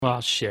Well,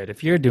 shit,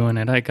 if you're doing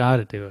it, I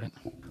gotta do it.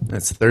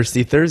 It's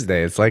Thirsty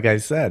Thursday. It's like I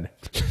said.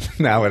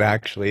 Now it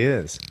actually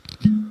is.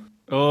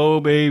 Oh,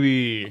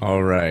 baby.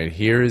 All right,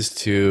 here's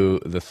to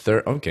the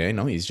third. Okay,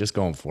 no, he's just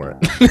going for it.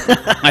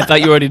 I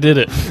thought you already did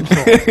it.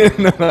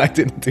 No, I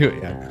didn't do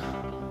it yet.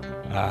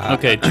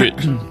 Okay,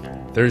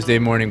 Thursday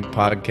morning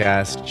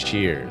podcast.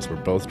 Cheers. We're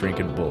both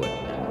drinking Bullet.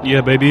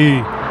 yeah,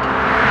 baby.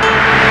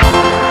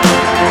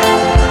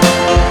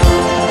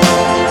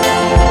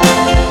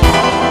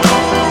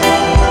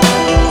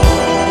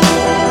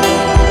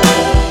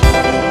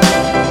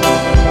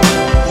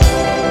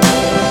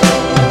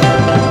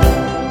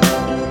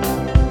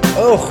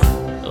 Oh,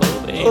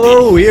 Oh, baby.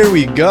 oh, here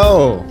we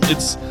go.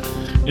 It's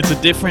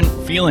a different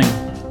feeling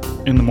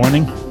in the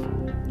morning.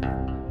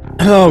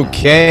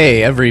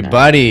 Okay,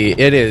 everybody,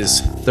 it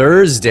is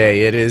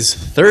Thursday. It is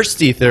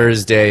Thirsty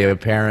Thursday,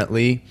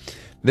 apparently.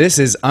 This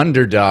is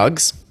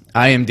Underdogs.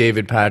 I am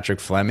David Patrick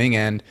Fleming,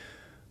 and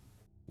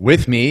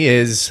with me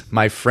is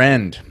my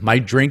friend, my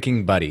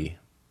drinking buddy,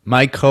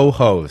 my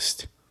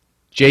co-host,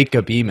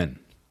 Jacob Eamon.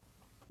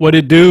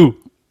 What'd it do?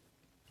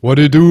 What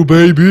it do,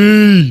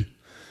 baby?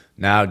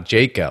 Now,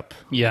 Jacob,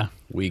 Yeah.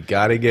 we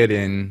got to get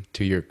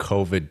into your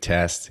COVID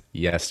test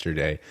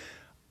yesterday.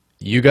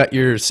 You got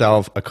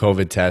yourself a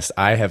COVID test.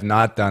 I have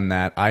not done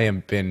that. I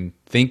have been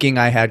thinking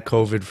I had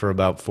COVID for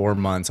about 4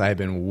 months. I have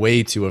been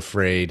way too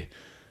afraid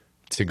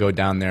to go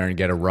down there and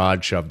get a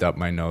rod shoved up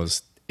my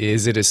nose.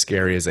 Is it as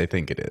scary as I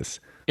think it is?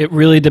 It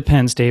really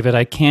depends, David.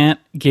 I can't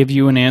give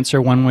you an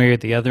answer one way or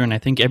the other, and I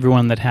think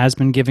everyone that has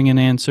been giving an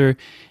answer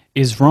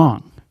is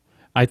wrong.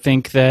 I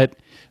think that,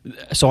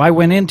 so I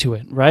went into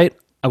it, right?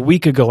 A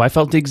week ago, I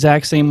felt the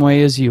exact same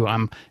way as you.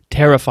 I'm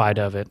terrified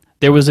of it.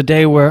 There was a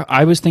day where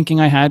I was thinking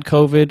I had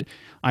COVID.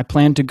 I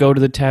planned to go to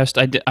the test.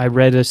 I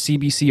read a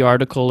CBC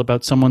article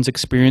about someone's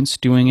experience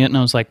doing it, and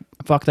I was like,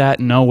 fuck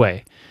that, no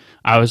way.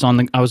 I was on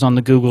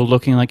the Google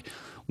looking like,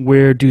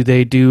 where do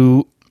they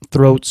do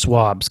throat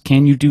swabs?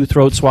 Can you do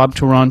throat swab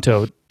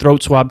Toronto?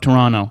 Throat swab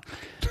Toronto.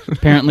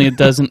 Apparently it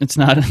doesn't. It's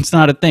not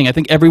a thing. I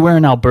think everywhere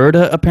in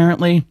Alberta,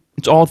 apparently,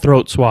 it's all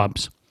throat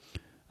swabs.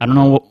 I don't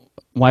know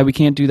why we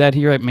can't do that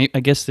here. I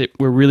guess that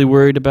we're really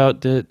worried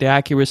about the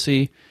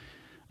accuracy.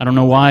 I don't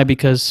know why,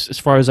 because as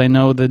far as I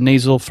know, the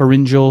nasal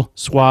pharyngeal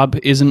swab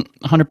isn't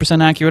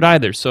 100% accurate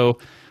either. So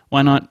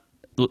why not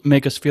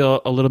make us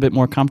feel a little bit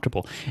more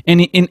comfortable?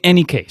 In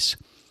any case,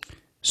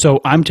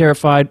 so I'm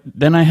terrified.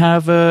 Then I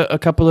have a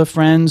couple of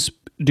friends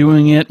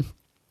doing it,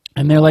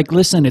 and they're like,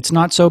 listen, it's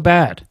not so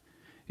bad.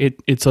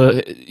 It's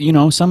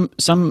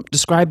some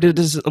described it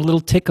as a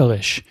little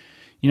ticklish.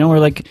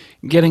 Or like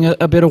getting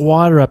a bit of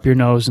water up your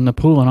nose in the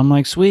pool. And I'm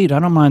like, sweet, I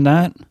don't mind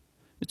that.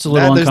 It's a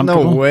little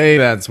uncomfortable. There's no way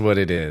that's what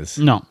it is.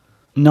 No,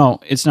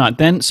 it's not.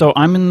 Then, so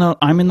I'm in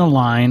the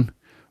line.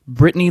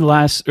 Brittany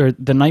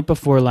the night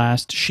before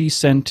last, she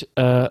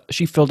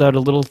filled out a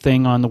little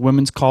thing on the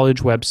Women's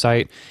College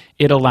website.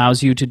 It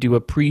allows you to do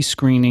a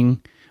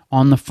pre-screening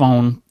on the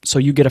phone, so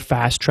you get a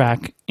fast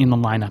track in the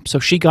lineup. So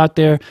she got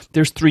there.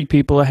 There's 3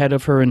 people ahead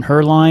of her in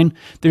her line.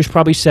 There's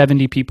probably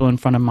 70 people in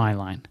front of my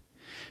line.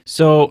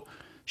 So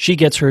she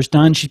gets hers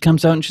done. She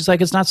comes out and she's like,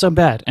 it's not so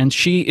bad. And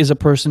she is a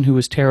person who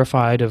is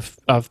terrified of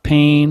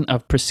pain,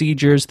 of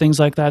procedures, things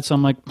like that. So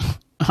I'm like,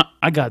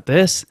 I got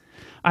this.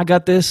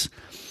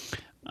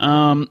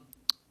 And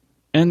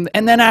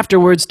then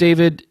afterwards,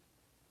 David,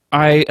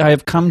 I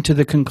have come to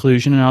the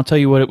conclusion, and I'll tell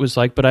you what it was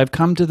like, but I've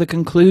come to the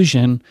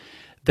conclusion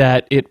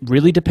that it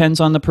really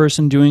depends on the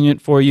person doing it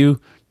for you,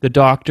 the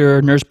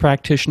doctor, nurse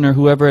practitioner,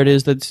 whoever it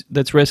is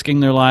that's risking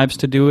their lives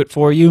to do it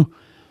for you.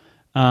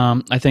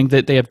 I think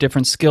that they have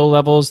different skill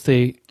levels.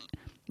 They,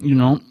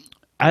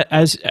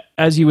 as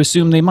you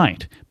assume they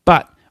might.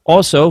 But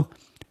also,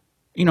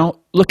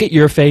 look at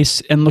your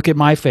face and look at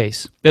my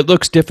face. It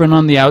looks different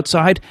on the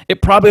outside.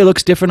 It probably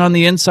looks different on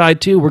the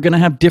inside too. We're going to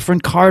have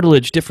different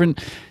cartilage,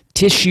 different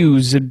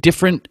tissues,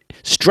 different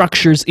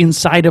structures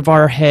inside of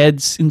our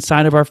heads,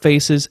 inside of our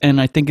faces, and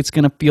I think it's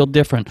going to feel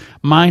different.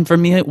 Mine, for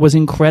me, it was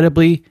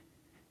incredibly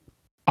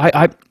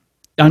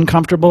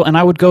uncomfortable, and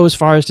I would go as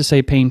far as to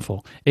say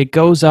painful. It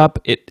goes up.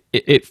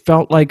 It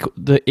felt like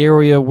the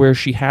area where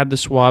she had the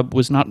swab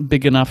was not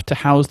big enough to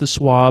house the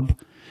swab.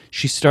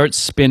 She starts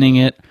spinning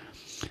it,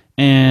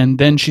 and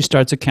then she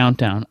starts a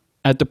countdown.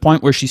 At the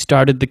point where she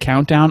started the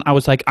countdown, I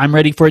was like, I'm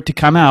ready for it to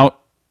come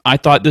out. I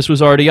thought this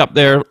was already up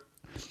there.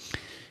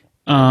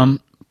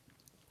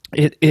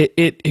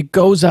 It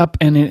goes up,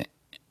 and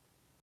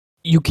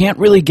you can't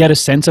really get a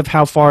sense of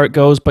how far it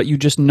goes, but you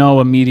just know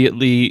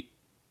immediately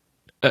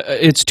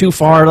it's too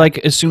far. Like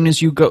as soon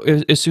as you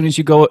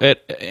go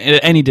at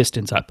any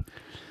distance up.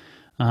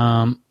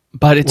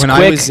 But it's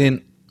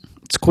quick.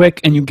 It's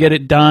quick, and you get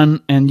it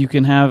done, and you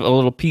can have a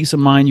little peace of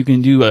mind. You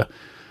can do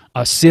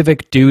a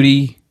civic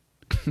duty.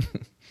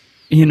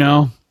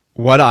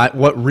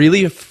 What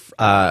really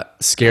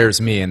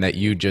scares me, and that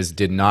you just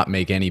did not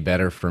make any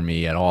better for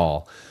me at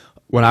all.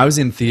 When I was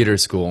in theater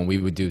school and we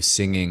would do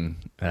singing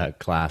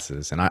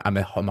classes, and I'm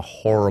a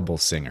horrible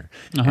singer.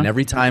 And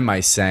every time I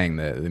sang,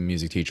 the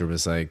music teacher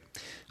was like,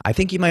 I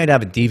think you might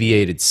have a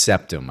deviated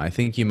septum. I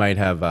think you might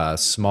have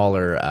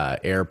smaller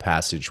air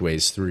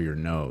passageways through your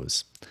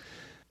nose.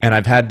 And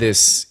I've had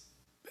this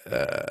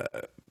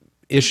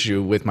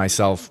issue with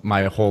myself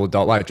my whole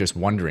adult life, just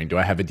wondering, do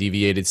I have a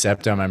deviated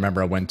septum? I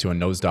remember I went to a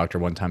nose doctor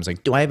one time. I was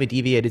like, do I have a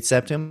deviated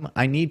septum?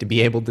 I need to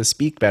be able to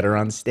speak better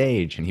on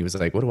stage. And he was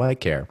like, what do I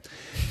care?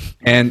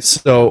 And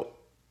so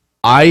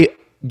I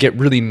get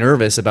really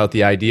nervous about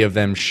the idea of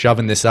them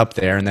shoving this up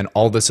there and then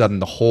all of a sudden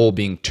the hole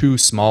being too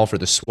small for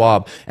the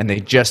swab and they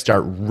just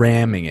start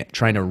ramming it,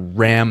 trying to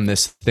ram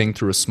this thing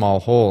through a small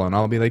hole. And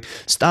I'll be like,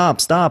 stop,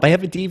 I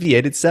have a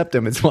deviated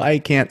septum. It's why I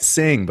can't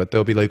sing. But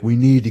they'll be like, we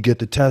need to get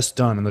the test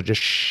done. And they'll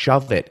just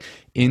shove it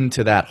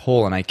into that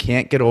hole. And I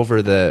can't get over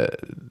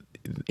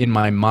in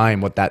my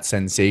mind, what that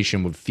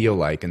sensation would feel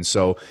like. And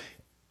so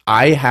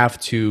I have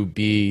to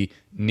be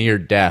near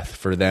death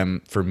for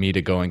me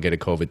to go and get a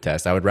COVID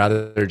test. I would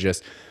rather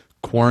just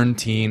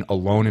quarantine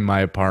alone in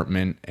my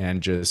apartment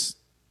and just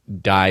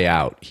die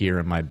out here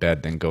in my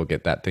bed than go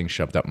get that thing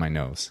shoved up my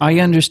nose. I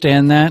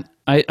understand that.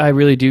 I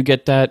really do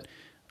get that.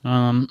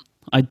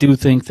 I do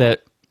think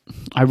that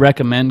I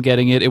recommend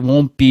getting it. It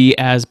won't be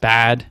as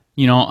bad.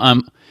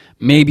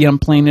 Maybe I'm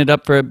playing it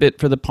up for a bit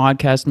for the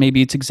podcast.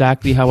 Maybe it's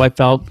exactly how I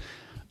felt.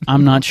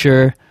 I'm not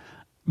sure.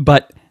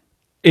 But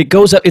it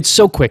goes up. It's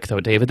so quick, though,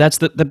 David. That's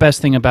the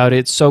best thing about it.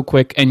 It's so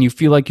quick, and you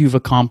feel like you've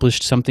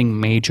accomplished something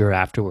major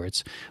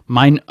afterwards.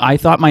 I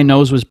thought my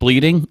nose was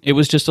bleeding. It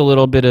was just a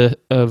little bit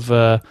of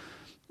what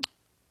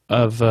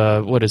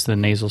is the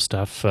nasal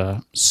stuff?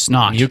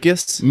 Snot.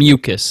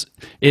 Mucus.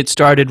 It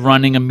started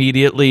running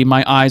immediately.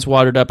 My eyes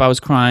watered up. I was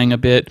crying a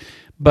bit,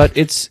 but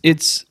it's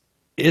just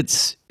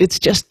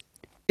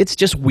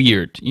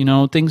weird.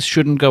 Things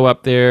shouldn't go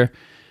up there,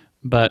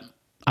 but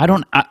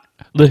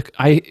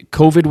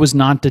COVID was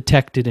not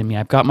detected in me.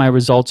 I've got my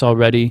results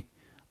already.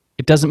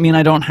 It doesn't mean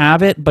I don't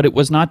have it, but it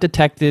was not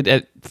detected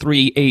at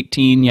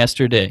 3:18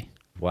 yesterday.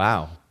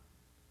 Wow.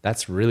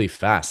 That's really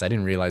fast. I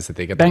didn't realize that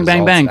they got bang, the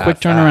results bang, bang, quick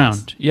fast.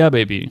 turnaround. Yeah,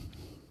 baby.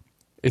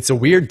 It's a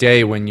weird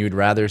day when you'd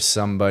rather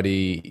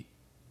somebody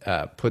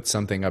put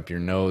something up your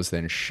nose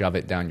than shove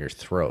it down your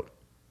throat.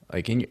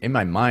 Like in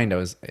my mind,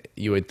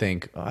 you would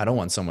think, oh, I don't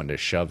want someone to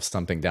shove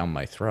something down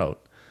my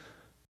throat.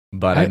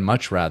 But I'd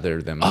much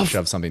rather them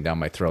shove something down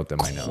my throat than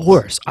my nose. Of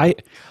course.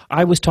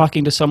 I was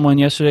talking to someone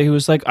yesterday who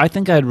was like, I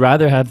think I'd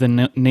rather have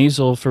the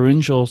nasal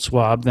pharyngeal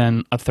swab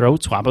than a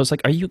throat swab. I was like,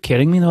 are you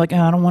kidding me? They're like,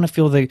 I don't want to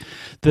feel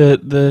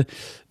the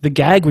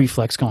gag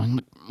reflex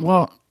going.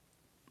 Well,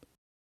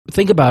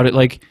 think about it.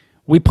 Like,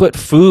 we put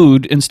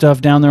food and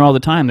stuff down there all the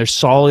time. There's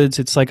solids.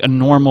 It's like a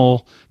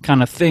normal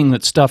kind of thing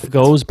that stuff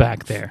goes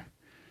back there.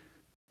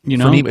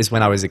 For me, it was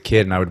when I was a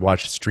kid and I would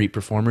watch street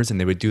performers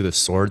and they would do the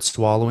sword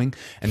swallowing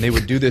and they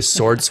would do this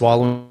sword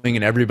swallowing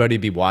and everybody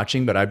be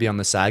watching, but I'd be on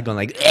the side going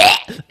like,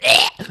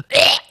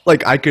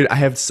 like I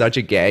have such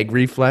a gag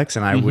reflex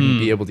and I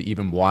wouldn't be able to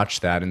even watch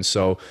that. And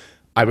so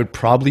I would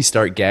probably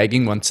start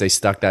gagging once they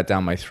stuck that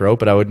down my throat,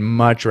 but I would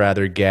much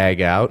rather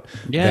gag out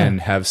than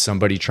have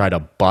somebody try to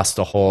bust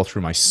a hole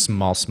through my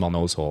small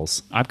nose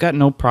holes. I've got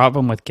no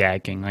problem with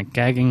gagging. Like,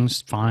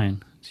 gagging's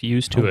fine.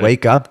 Used to it.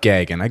 Wake up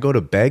gagging. I go to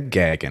bed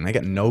gagging. I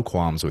got no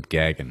qualms with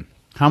gagging.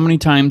 How many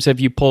times have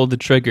you pulled the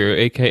trigger,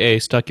 aka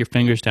stuck your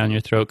fingers down your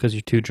throat because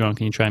you're too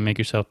drunk and you try and make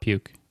yourself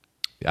puke?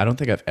 I don't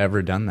think I've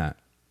ever done that.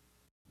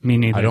 Me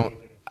neither. I don't.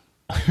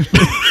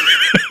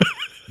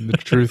 The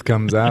truth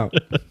comes out.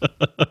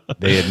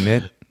 They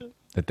admit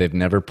that they've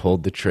never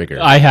pulled the trigger.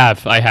 I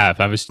have.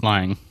 I was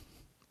lying.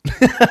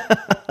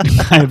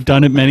 I've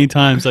done it many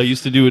times. I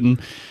used to do it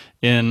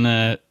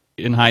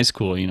in high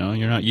school.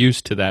 You're not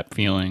used to that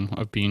feeling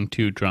of being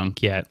too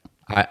drunk yet.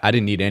 I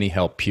didn't need any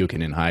help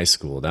puking in high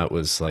school. That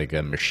was like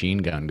a machine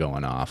gun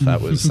going off.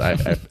 That was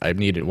I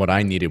needed, what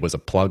I needed was a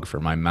plug for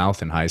my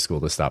mouth in high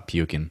school to stop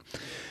puking.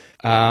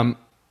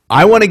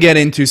 I want to get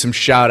into some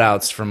shout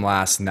outs from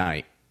last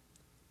night.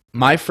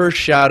 My first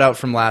shout out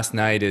from last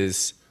night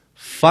is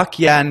fuck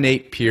yeah,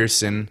 Nate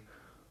Pearson.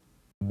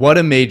 What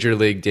a major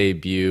league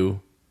debut.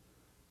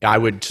 I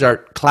would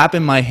start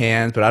clapping my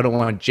hands, but I don't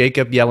want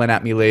Jacob yelling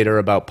at me later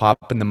about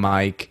popping the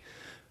mic.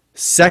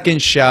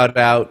 Second shout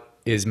out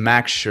is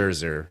Max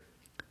Scherzer.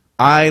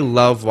 I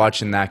love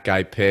watching that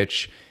guy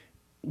pitch.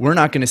 We're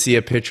not going to see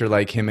a pitcher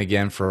like him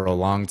again for a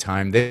long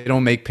time. They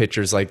don't make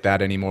pitchers like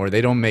that anymore.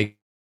 They don't make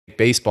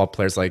baseball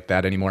players like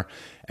that anymore.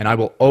 And I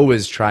will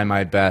always try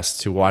my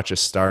best to watch a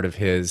start of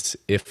his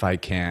if I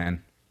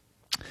can.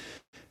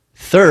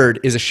 Third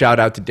is a shout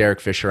out to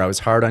Derek Fisher. I was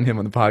hard on him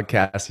on the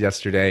podcast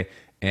yesterday,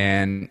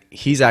 and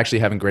he's actually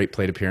having great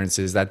plate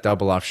appearances. That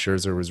double off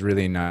Scherzer was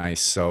really nice.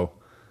 So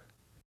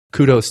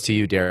kudos to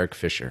you, Derek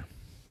Fisher.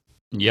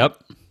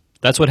 Yep.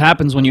 That's what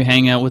happens when you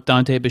hang out with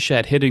Dante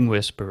Bichette, hitting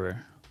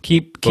whisperer.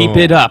 Keep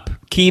it up.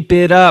 Keep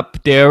it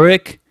up,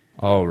 Derek.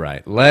 All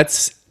right.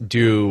 Let's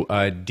do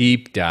a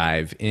deep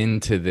dive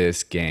into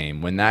this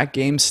game. When that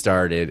game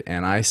started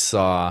and I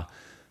saw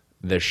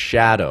the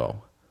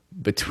shadow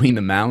between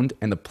the mound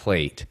and the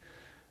plate,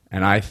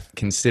 and I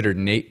considered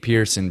Nate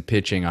Pearson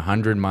pitching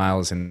 100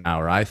 miles an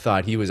hour. I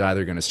thought he was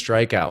either going to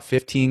strike out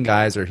 15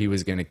 guys or he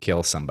was going to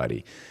kill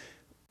somebody.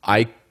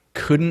 I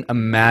couldn't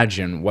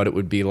imagine what it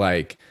would be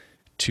like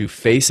to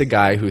face a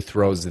guy who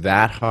throws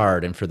that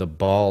hard and for the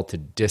ball to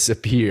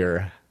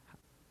disappear.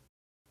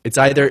 It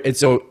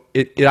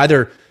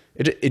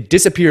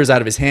disappears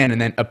out of his hand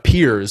and then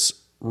appears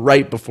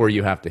right before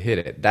you have to hit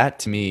it. That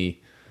to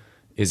me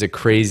is a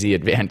crazy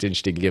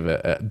advantage to give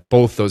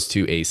both those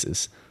two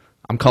aces.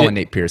 I'm calling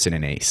Nate Pearson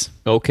an ace.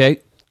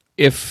 Okay.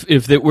 If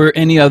there were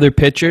any other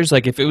pitchers,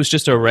 like if it was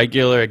just a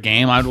regular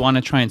game, I'd want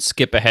to try and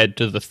skip ahead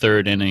to the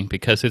third inning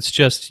because it's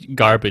just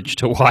garbage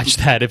to watch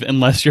that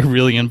unless you're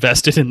really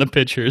invested in the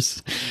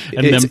pitchers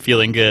and them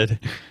feeling good.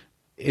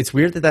 It's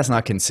weird that that's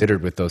not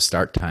considered with those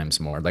start times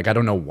more. Like, I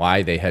don't know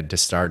why they had to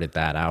start at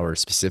that hour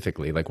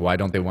specifically. Like, why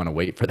don't they want to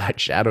wait for that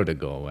shadow to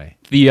go away?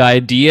 The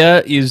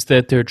idea is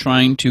that they're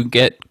trying to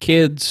get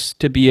kids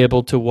to be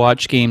able to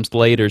watch games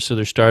later. So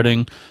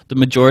the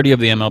majority of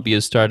the MLB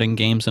is starting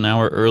games an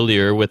hour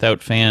earlier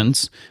without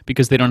fans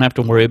because they don't have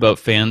to worry about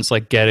fans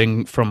like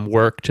getting from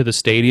work to the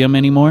stadium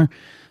anymore.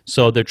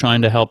 So they're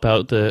trying to help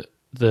out the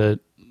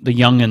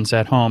youngins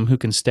at home who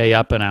can stay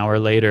up an hour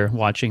later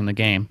watching the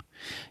game.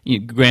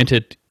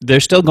 Granted,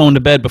 they're still going to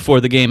bed before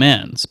the game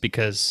ends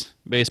because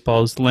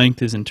baseball's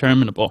length is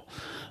interminable.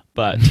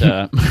 But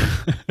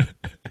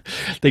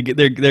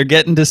they're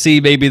getting to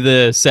see maybe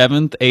the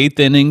 7th, 8th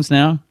innings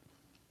now.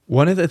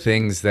 One of the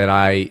things that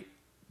I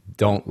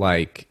don't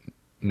like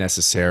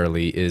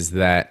necessarily is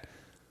that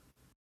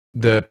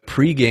the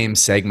pregame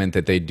segment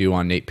that they do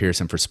on Nate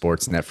Pearson for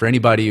Sportsnet, for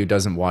anybody who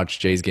doesn't watch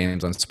Jays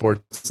games on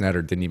Sportsnet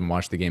or didn't even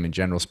watch the game in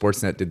general,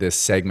 Sportsnet did this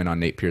segment on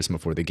Nate Pearson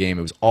before the game.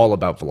 It was all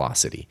about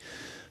velocity.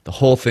 The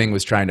whole thing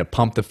was trying to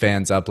pump the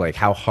fans up, like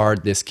how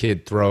hard this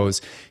kid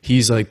throws.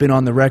 He's like been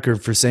on the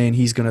record for saying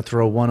he's going to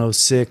throw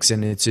 106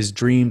 and it's his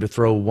dream to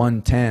throw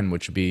 110,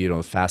 which would be,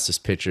 the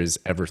fastest pitches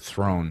ever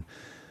thrown.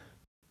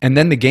 And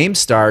then the game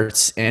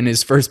starts, and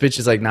his first pitch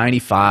is like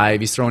 95.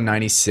 He's throwing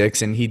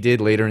 96, and he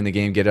did later in the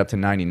game get up to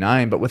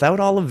 99. But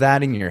without all of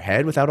that in your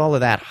head, without all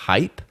of that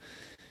hype,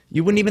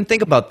 you wouldn't even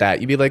think about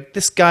that. You'd be like,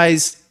 this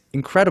guy's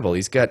incredible.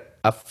 He's got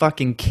a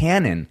fucking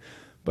cannon.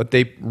 But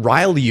they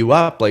rile you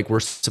up like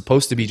we're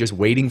supposed to be just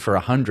waiting for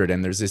 100,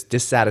 and there's this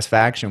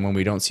dissatisfaction when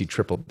we don't see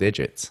triple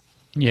digits.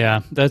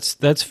 Yeah,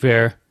 that's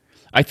fair.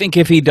 I think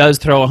if he does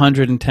throw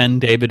 110,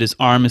 David, his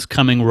arm is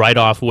coming right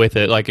off with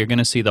it. Like you're going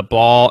to see the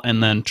ball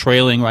and then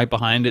trailing right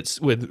behind it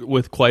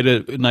with quite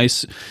a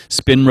nice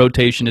spin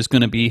rotation is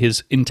going to be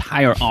his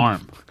entire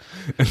arm.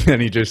 And then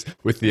he just,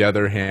 with the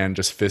other hand,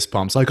 just fist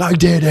pumps like, I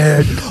did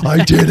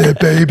it,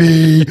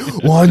 baby.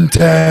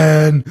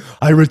 110,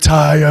 I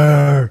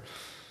retire.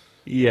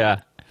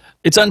 Yeah.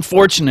 It's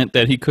unfortunate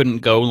that he couldn't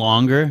go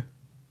longer.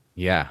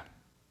 Yeah.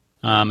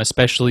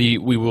 Especially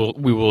we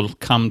will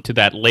come to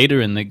that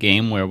later in the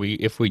game where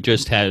if we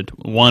just had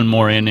one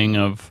more inning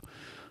of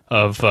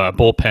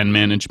bullpen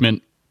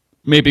management,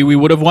 maybe we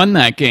would have won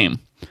that game.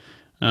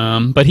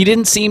 But he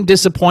didn't seem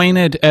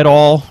disappointed at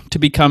all to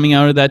be coming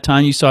out at that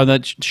time. You saw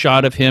that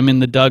shot of him in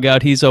the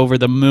dugout. He's over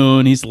the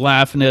moon. He's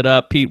laughing it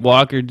up. Pete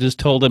Walker just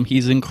told him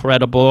he's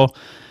incredible.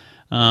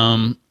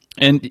 And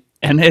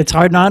it's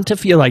hard not to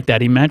feel like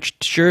that. He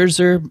matched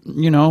Scherzer,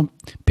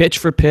 pitch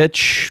for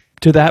pitch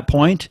to that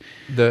point.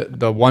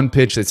 The one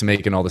pitch that's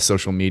making all the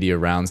social media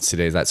rounds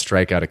today is that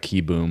strikeout of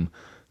Key Boom.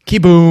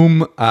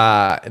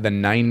 The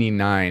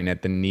 99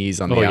 at the knees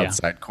on the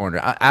outside corner.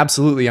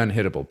 Absolutely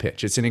unhittable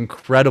pitch. It's an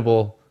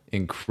incredible,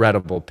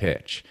 incredible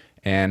pitch.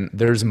 And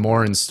there's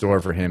more in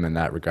store for him in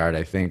that regard,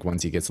 I think,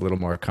 once he gets a little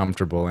more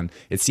comfortable. And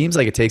it seems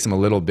like it takes him a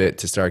little bit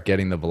to start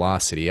getting the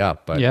velocity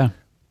up. But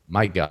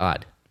my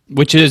God.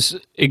 Which is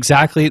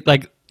exactly,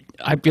 like,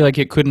 I feel like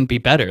it couldn't be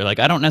better. Like,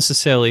 I don't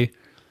necessarily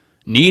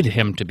need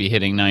him to be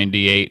hitting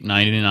 98,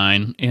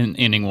 99 in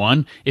inning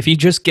one. If he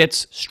just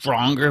gets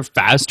stronger,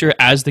 faster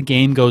as the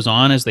game goes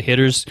on, as the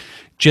hitters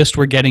just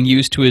were getting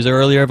used to his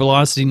earlier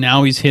velocity,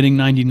 now he's hitting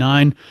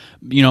 99.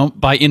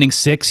 By inning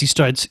 6, he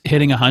starts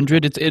hitting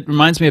 100. It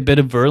reminds me a bit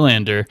of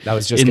Verlander. I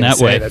was just going to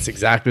say, that's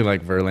exactly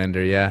like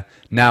Verlander, yeah.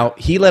 Now,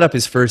 he let up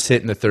his first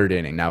hit in the third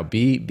inning. Now,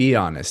 be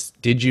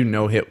honest. Did you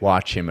no-hit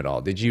watch him at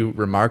all? Did you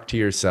remark to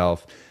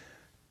yourself,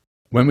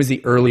 when was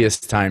the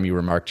earliest time you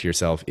remarked to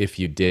yourself, if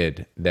you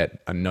did,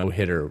 that a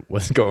no-hitter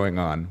was going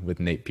on with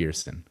Nate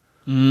Pearson?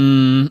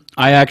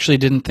 I actually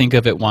didn't think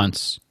of it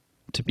once,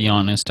 to be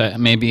honest.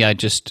 Maybe I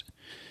just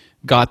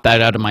got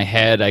that out of my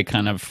head.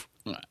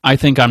 I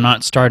think I'm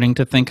not starting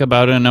to think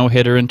about a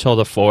no-hitter until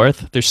the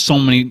 4th. There's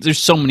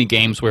so many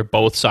games where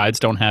both sides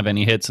don't have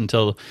any hits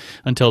until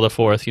the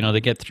 4th.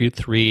 They get through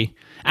 3.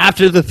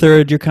 After the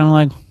 3rd, you're kind of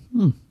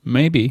like,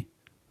 maybe.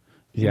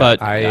 Yeah, but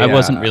I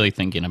wasn't really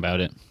thinking about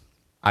it.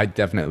 I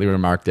definitely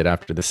remarked it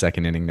after the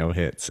second inning no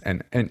hits.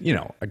 And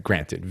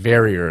granted,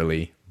 very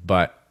early,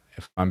 but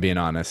if I'm being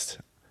honest,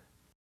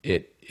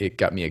 it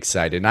got me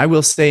excited. And I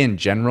will say in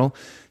general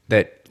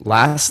that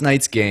last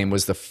night's game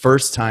was the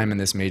first time in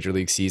this major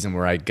league season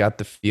where I got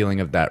the feeling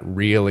of that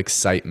real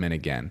excitement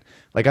again.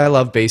 Like, I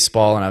love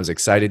baseball and I was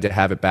excited to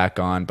have it back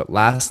on, but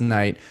last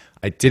night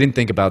I didn't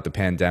think about the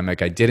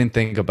pandemic. I didn't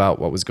think about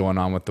what was going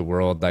on with the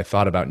world. I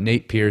thought about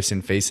Nate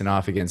Pearson facing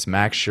off against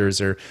Max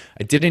Scherzer.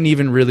 I didn't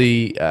even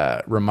really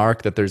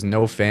remark that there's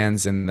no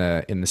fans in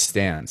the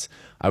stands.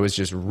 I was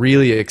just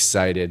really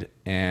excited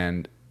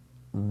and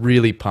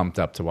really pumped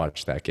up to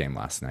watch that game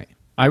last night.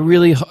 I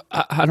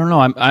don't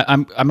know.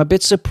 I'm a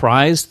bit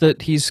surprised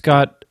that he's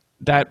got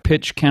that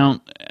pitch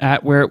count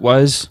at where it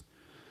was,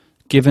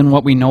 given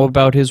what we know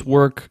about his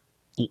work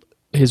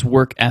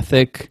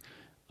ethic,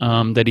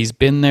 that he's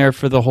been there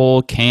for the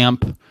whole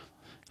camp.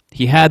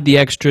 He had the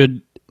extra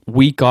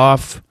week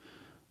off.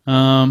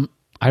 I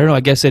don't know.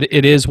 I guess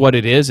it is what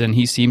it is, and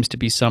he seems to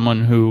be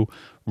someone who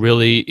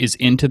really is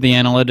into the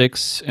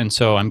analytics, and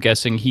so I'm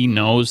guessing he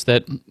knows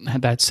that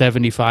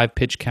 75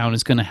 pitch count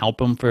is going to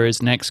help him for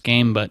his next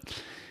game, but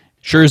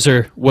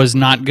Scherzer was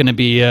not going to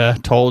be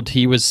told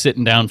he was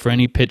sitting down for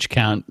any pitch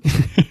count.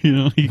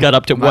 He got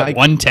up to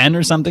 110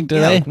 or something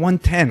today? Yeah, like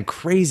 110,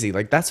 crazy.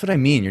 Like, that's what I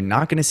mean. You're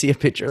not going to see a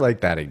pitcher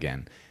like that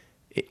again.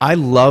 I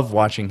love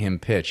watching him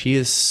pitch. He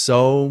is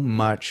so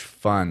much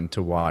fun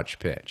to watch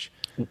pitch.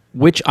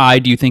 Which eye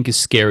do you think is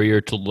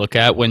scarier to look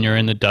at when you're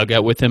in the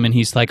dugout with him and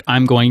he's like,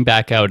 I'm going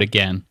back out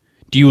again?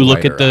 Do you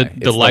look at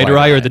the lighter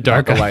eye or the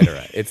dark eye? The lighter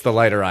eye. It's the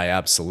lighter eye,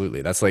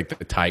 absolutely. That's like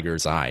the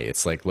tiger's eye.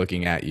 It's like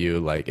looking at you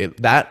like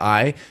that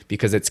eye,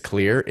 because it's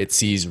clear, it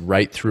sees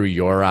right through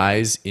your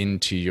eyes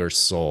into your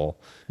soul.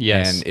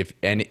 Yes.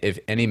 And if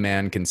any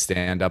man can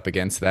stand up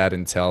against that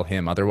and tell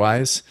him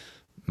otherwise,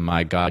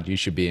 my God, you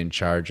should be in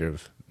charge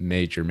of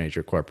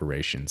major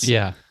corporations.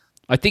 Yeah.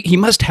 I think he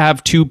must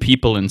have two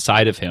people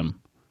inside of him.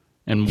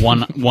 And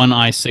one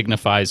eye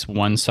signifies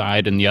one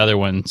side and the other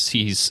one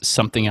sees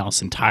something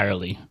else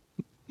entirely.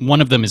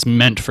 One of them is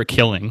meant for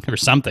killing or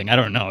something. I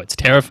don't know. It's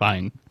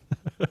terrifying.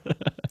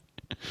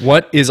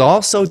 What is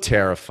also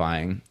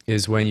terrifying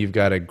is when you've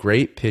got a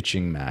great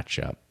pitching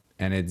matchup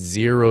and it's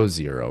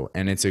 0-0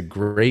 and it's a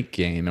great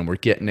game and we're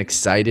getting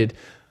excited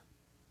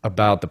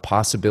about the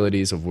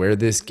possibilities of where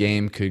this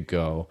game could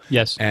go.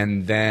 Yes.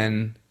 And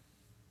then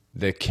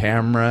the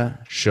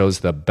camera shows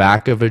the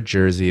back of a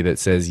jersey that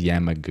says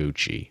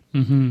Yamaguchi.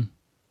 Mm-hmm.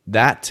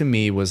 That to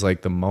me was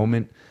like the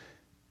moment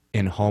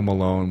in Home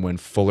Alone when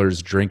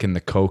Fuller's drinking the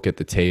Coke at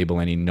the table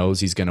and he knows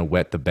he's going to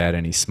wet the bed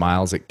and he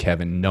smiles at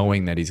Kevin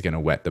knowing that he's going to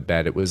wet the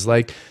bed. It was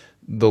like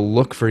the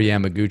look for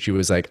Yamaguchi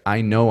was like, I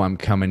know I'm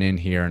coming in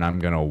here and I'm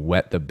going to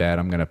wet the bed.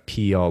 I'm going to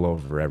pee all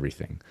over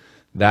everything.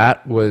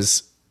 That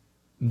was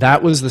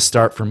the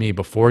start for me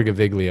before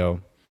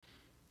Gaviglio.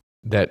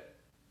 That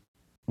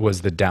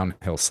was the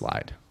downhill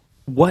slide.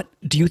 What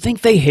do you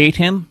think they hate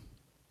him?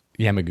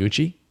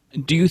 Yamaguchi?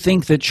 Do you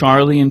think that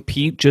Charlie and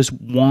Pete just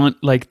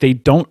they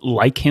don't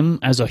like him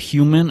as a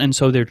human, and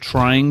so they're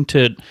trying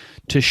to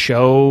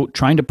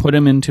put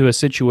him into a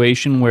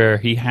situation where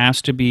he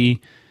has to be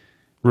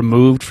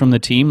removed from the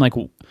team? Like,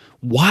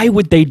 why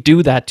would they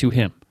do that to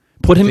him?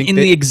 Put him in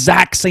the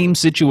exact same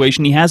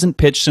situation. He hasn't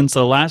pitched since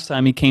the last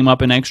time he came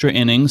up in extra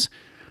innings,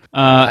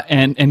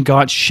 and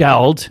got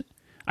shelled.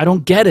 I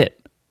don't get it.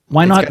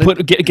 Why not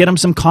get him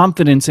some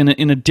confidence in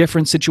a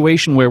different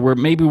situation where we're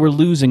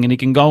losing and he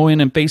can go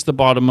in and face the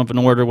bottom of an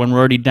order when we're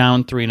already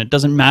down 3 and it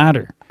doesn't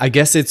matter? I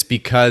guess it's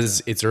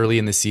because it's early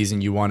in the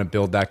season. You want to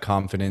build that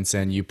confidence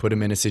and you put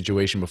him in a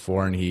situation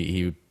before and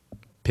he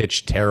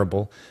pitched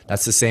terrible.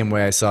 That's the same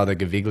way I saw the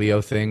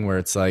Gaviglio thing where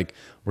it's like,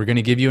 we're going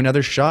to give you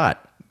another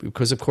shot.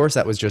 Because, of course,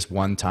 that was just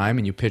one time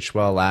and you pitched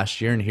well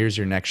last year and here's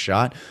your next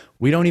shot.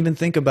 We don't even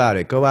think about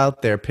it. Go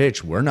out there,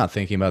 pitch. We're not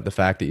thinking about the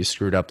fact that you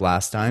screwed up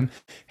last time.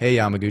 Hey,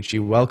 Yamaguchi,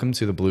 welcome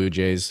to the Blue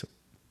Jays.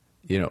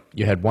 You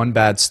had one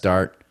bad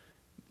start.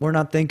 We're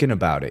not thinking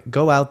about it.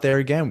 Go out there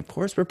again. Of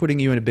course, we're putting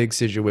you in a big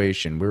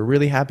situation. We're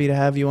really happy to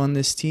have you on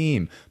this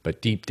team. But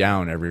deep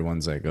down,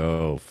 everyone's like,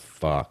 oh,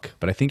 fuck.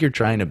 But I think you're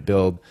trying to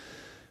build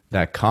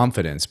that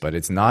confidence, but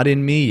it's not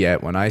in me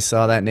yet. When I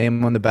saw that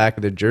name on the back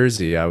of the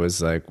jersey, I was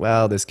like,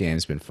 well, this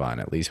game's been fun.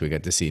 At least we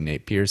got to see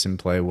Nate Pearson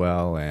play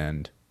well,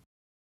 and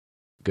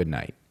good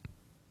night.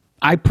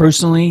 I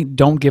personally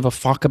don't give a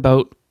fuck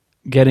about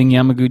getting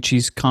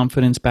Yamaguchi's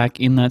confidence back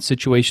in that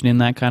situation in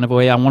that kind of a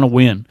way. I want to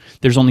win.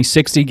 There's only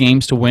 60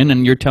 games to win,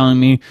 and you're telling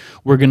me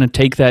we're going to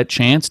take that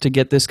chance to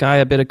get this guy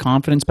a bit of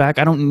confidence back?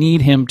 I don't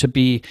need him to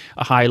be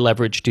a high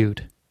leverage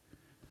dude.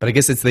 But I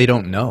guess they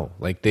don't know.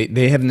 Like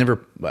they have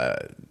never.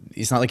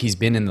 It's not like he's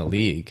been in the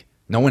league.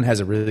 No one has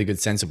a really good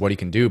sense of what he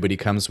can do, but he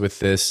comes with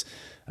this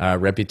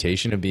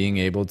reputation of being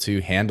able to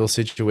handle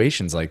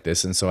situations like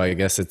this. And so I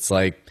guess it's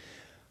like,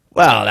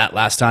 well, that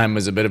last time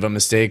was a bit of a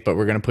mistake, but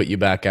we're going to put you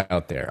back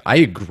out there. I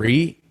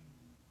agree.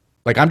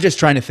 Like, I'm just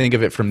trying to think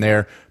of it from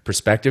their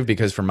perspective,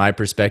 because from my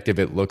perspective,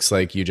 it looks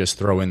like you just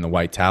throw in the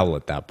white towel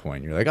at that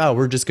point. You're like, oh,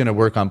 we're just going to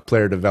work on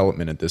player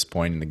development at this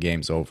point and the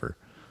game's over.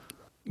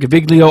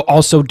 Gaviglio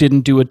also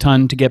didn't do a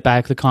ton to get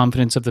back the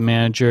confidence of the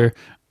manager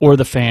or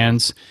the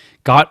fans.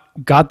 Got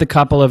the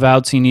couple of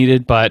outs he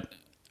needed, but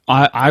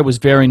I was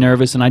very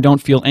nervous, and I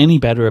don't feel any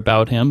better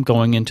about him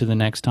going into the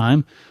next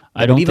time.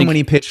 I don't even think when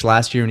he pitched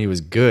last year and he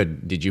was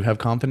good, did you have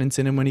confidence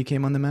in him when he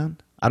came on the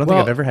mound? I don't think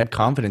Well- I've ever had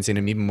confidence in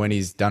him even when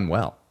he's done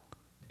well.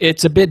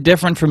 it's a bit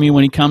different for me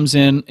when he comes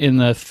in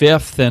the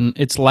fifth, and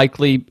it's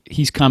likely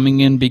he's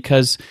coming in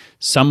because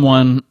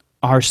someone,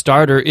 our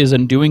starter,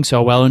 isn't doing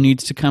so well and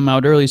needs to come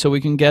out early so we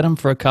can get him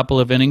for a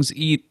couple of innings,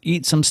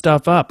 eat some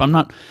stuff up. I'm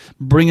not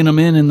bringing him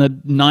in the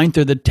ninth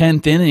or the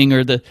 10th inning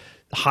or the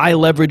high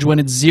leverage when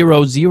it's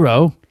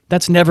 0-0.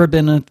 That's never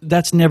been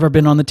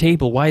on the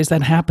table. Why is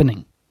that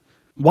happening?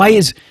 Why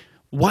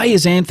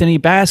is Anthony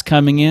Bass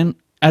coming in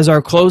as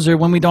our closer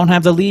when we don't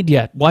have the lead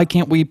yet? Why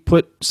can't we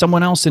put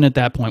someone else in at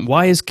that point?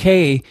 Why is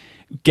Kay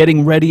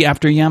getting ready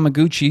after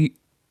Yamaguchi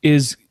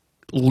is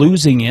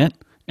losing it?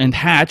 And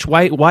Hatch,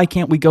 why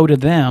can't we go to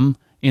them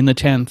in the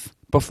 10th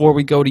before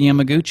we go to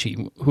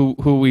Yamaguchi,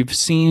 who we've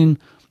seen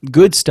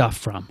good stuff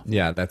from?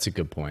 Yeah, that's a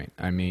good point.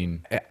 I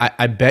mean,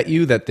 I bet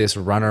you that this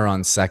runner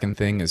on second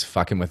thing is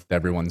fucking with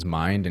everyone's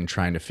mind and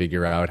trying to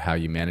figure out how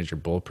you manage your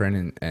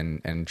bullpen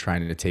and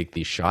trying to take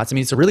these shots. I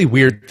mean, it's a really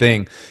weird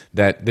thing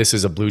that this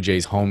is a Blue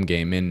Jays home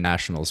game in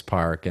Nationals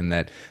Park and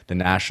that the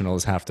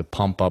Nationals have to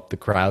pump up the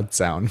crowd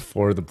sound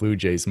for the Blue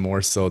Jays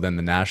more so than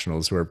the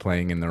Nationals who are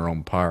playing in their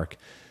own park.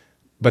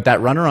 But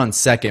that runner on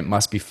second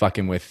must be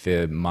fucking with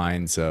the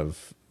minds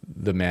of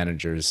the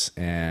managers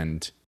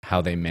and how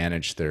they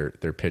manage their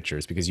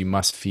pitchers, because you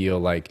must feel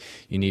like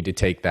you need to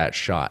take that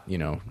shot,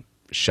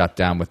 shut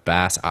down with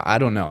Bass. I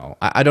don't know.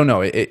 I don't know.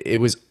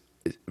 It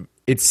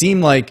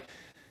seemed like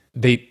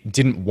they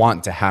didn't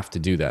want to have to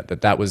do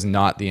that. That was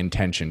not the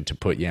intention to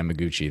put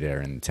Yamaguchi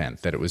there in the 10th,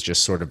 that it was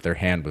just sort of their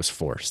hand was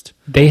forced.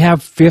 They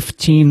have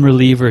 15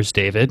 relievers,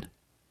 David.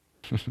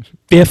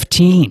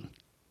 15.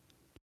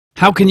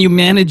 How can you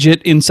manage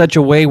it in such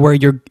a way where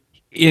you're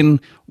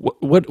in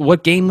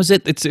what game was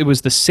it? It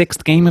was the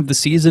 6th game of the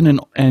season,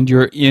 and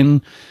you're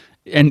in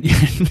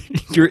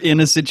you're in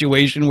a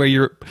situation where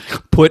you're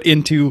put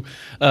into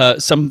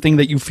something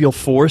that you feel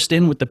forced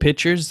in with the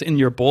pitchers in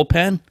your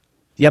bullpen?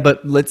 Yeah,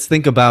 but let's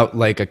think about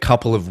like a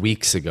couple of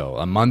weeks ago,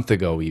 a month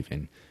ago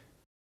even.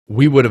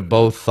 We would have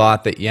both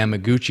thought that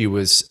Yamaguchi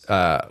was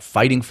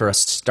fighting for a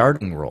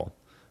starting role.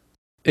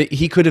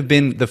 He could have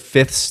been the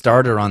 5th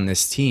starter on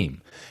this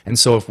team. And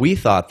so if we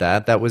thought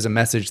that was a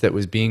message that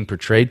was being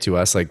portrayed to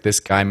us, like this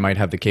guy might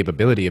have the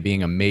capability of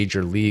being a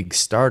major league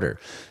starter.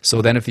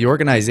 So then if the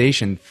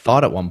organization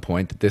thought at one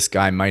point that this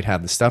guy might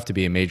have the stuff to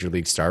be a major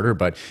league starter,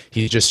 but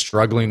he's just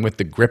struggling with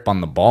the grip on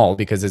the ball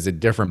because it's a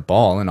different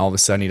ball and all of a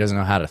sudden he doesn't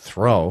know how to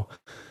throw,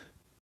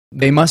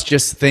 they must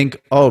just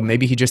think, oh,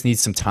 maybe he just needs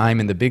some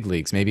time in the big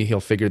leagues. Maybe he'll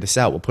figure this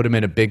out. We'll put him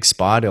in a big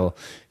spot.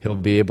 He'll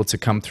be able to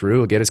come through.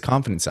 He'll get his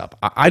confidence up.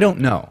 I don't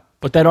know.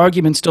 But that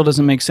argument still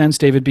doesn't make sense,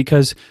 David,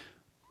 because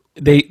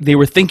they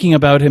were thinking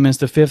about him as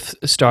the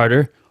 5th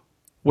starter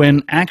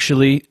when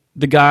actually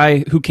the guy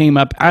who came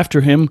up after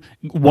him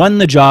won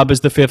the job as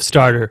the 5th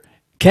starter,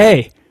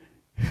 Kay.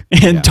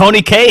 And yeah.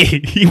 Tony Kay,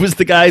 he was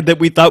the guy that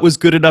we thought was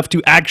good enough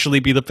to actually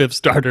be the 5th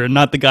starter and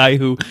not the guy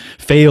who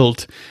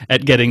failed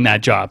at getting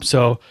that job.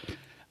 So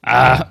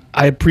I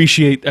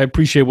appreciate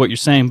what you're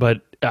saying,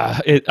 but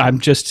it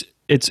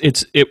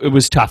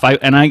was tough.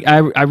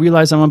 I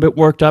realize I'm a bit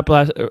worked up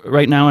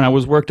right now, and I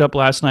was worked up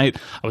last night.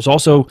 I was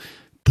also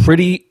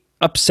pretty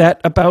upset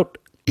about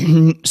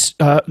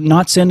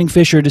not sending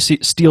Fisher to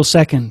steal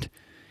second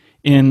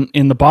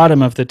in the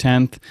bottom of the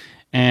 10th,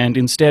 and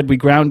instead we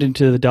ground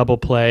into the double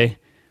play.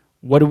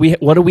 What do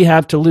we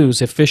have to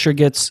lose if Fisher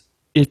gets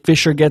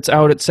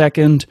out at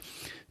second,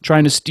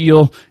 trying to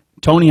steal?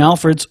 Tony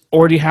Alford's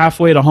already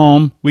halfway to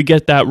home. We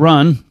get that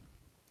run.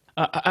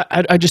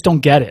 I just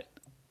don't get it.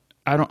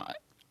 I don't.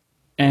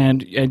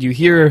 And you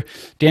hear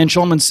Dan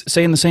Shulman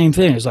saying the same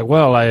thing. It's like,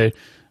 well, I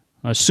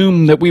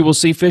assume that we will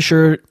see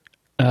Fisher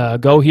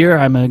go here.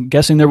 I'm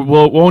guessing there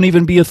won't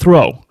even be a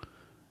throw.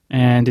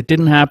 And it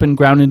didn't happen.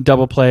 Grounded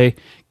double play.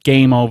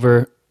 Game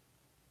over.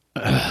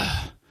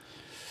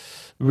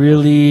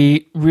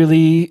 Really,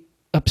 really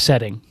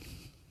upsetting.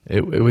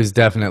 It was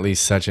definitely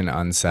such an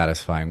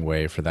unsatisfying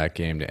way for that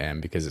game to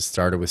end because it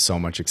started with so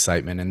much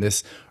excitement. And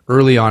this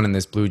early on in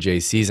this Blue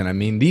Jays season, I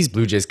mean, these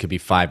Blue Jays could be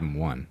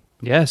 5-1.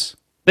 Yes.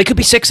 They could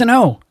be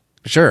 6-0.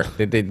 Sure,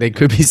 they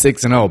could be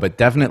 6-0, but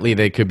definitely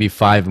they could be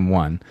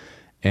 5-1,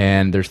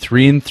 and they're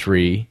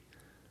 3-3,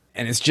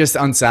 and it's just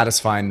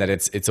unsatisfying that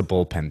it's a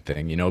bullpen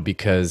thing,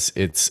 because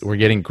we're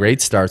getting great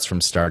starts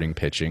from starting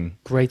pitching.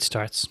 Great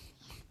starts.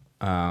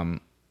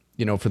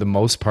 For the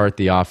most part,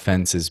 the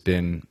offense has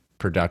been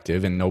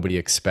productive, and nobody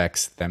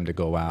expects them to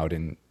go out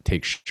and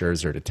take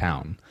Scherzer to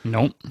town.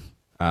 Nope.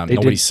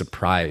 Nobody's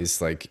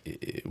surprised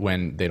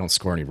when they don't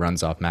score any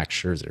runs off Max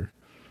Scherzer.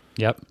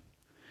 Yep.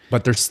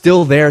 But they're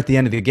still there at the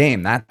end of the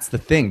game. That's the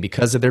thing.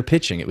 Because of their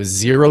pitching, it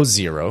was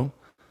 0-0.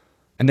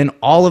 And then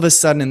all of a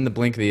sudden, in the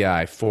blink of the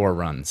eye, 4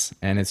 runs.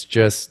 And it's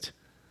just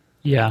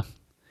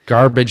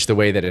garbage the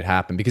way that it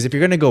happened. Because if you're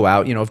going to go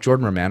out, if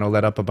Jordan Romano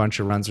let up a bunch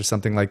of runs or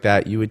something like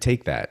that, you would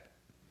take that.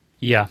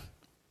 Yeah.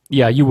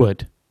 Yeah, you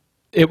would.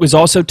 It was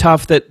also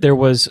tough that there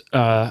was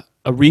a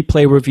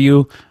replay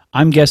review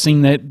I'm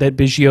guessing that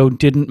Biggio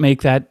didn't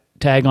make that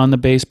tag on the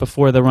base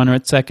before the runner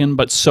at second,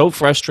 but so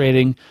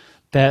frustrating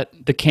that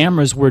the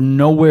cameras were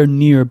nowhere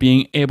near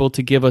being able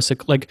to give us a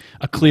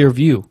clear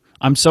view.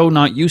 I'm so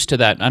not used to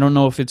that. I don't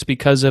know if it's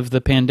because of the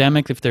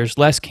pandemic, if there's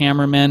less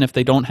cameramen, if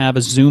they don't have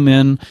a zoom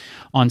in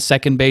on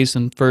second base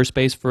and first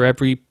base for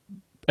every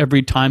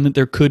time that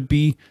there could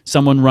be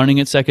someone running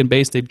at second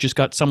base. They've just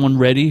got someone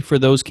ready for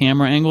those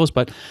camera angles.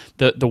 But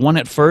the one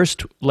at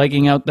first,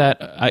 legging out that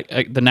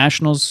the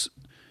Nationals,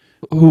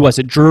 who was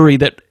it? Drury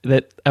that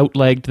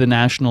outlegged the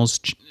Nationals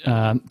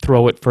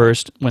throw at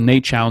first when they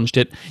challenged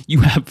it. You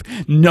have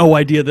no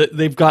idea that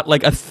they've got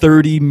like they're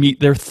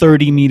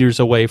 30 meters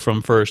away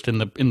from first in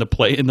the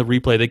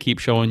replay they keep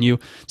showing you.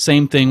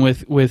 Same thing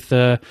with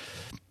the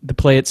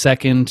play at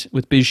second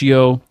with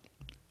Biggio.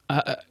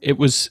 It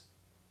was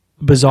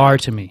bizarre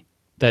to me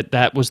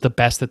that was the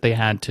best that they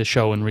had to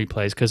show in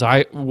replays, because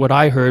what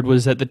I heard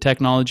was that the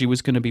technology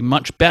was going to be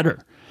much better.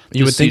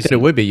 You would think that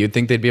it would be. You'd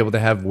think they'd be able to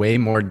have way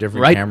more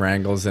different camera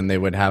angles than they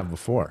would have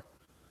before.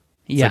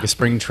 It's like a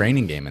spring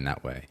training game in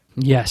that way.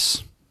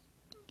 Yes.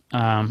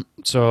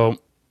 So,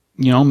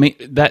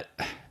 that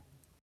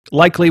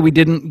likely we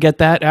didn't get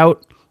that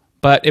out,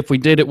 but if we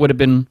did, it would have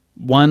been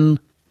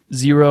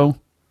 1-0,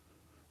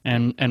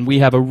 and we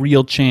have a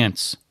real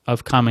chance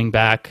of coming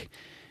back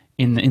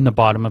in the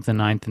bottom of the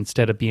ninth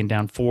instead of being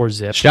down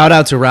 4-0. Shout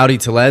out to Rowdy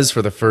Tellez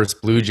for the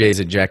first Blue Jays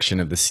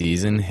ejection of the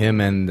season. Him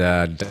and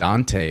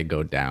Dante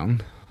go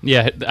down.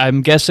 Yeah,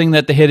 I'm guessing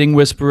that the hitting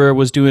whisperer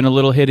was doing a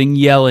little hitting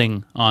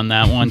yelling on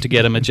that one to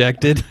get him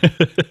ejected.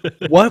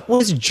 What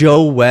was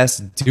Joe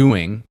West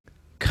doing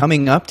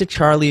coming up to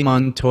Charlie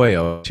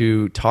Montoyo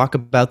to talk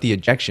about the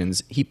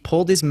ejections? He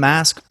pulled his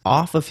mask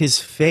off of his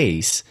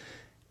face,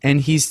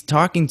 and he's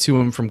talking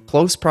to him from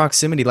close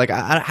proximity. Like,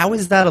 how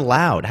is that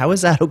allowed? How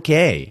is that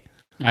okay?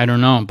 I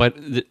don't know, but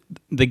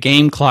the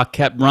game clock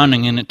kept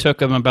running, and it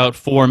took him about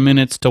 4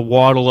 minutes to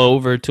waddle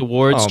over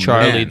towards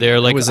Charlie. Man. There,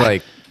 it was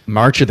like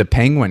March of the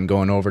Penguin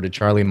going over to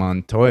Charlie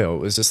Montoyo.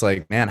 It was just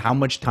like, man, how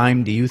much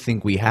time do you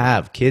think we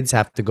have? Kids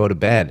have to go to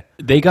bed.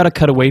 They got to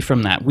cut away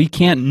from that. We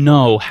can't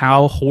know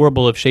how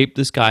horrible of shape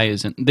this guy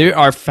is in. There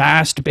are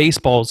fast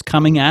baseballs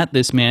coming at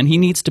this man. He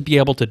needs to be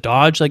able to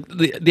dodge. Like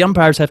the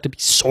umpires have to be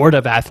sort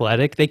of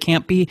athletic. They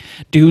can't be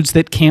dudes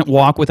that can't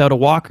walk without a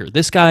walker.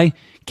 This guy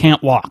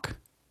can't walk.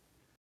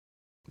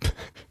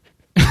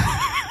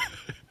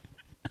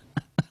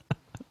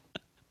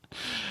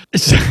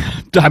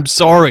 I'm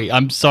sorry.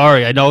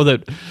 I know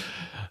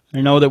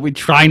that we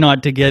try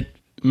not to get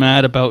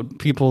mad about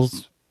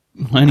people's.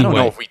 Anyway. I don't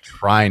know if we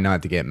try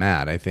not to get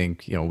mad. I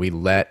think we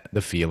let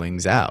the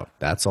feelings out.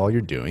 That's all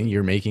you're doing.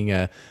 You're making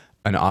an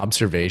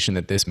observation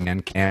that this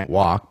man can't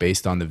walk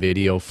based on the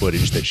video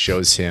footage that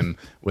shows him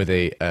with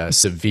a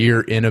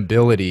severe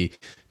inability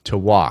to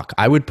walk.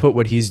 I would put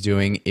what he's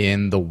doing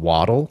in the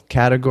waddle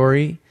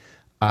category.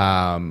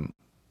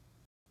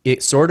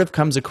 It sort of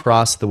comes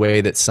across the way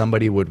that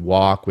somebody would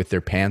walk with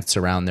their pants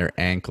around their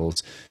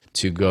ankles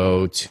to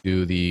go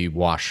to the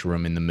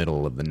washroom in the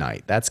middle of the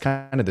night. That's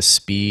kind of the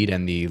speed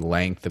and the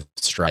length of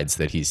strides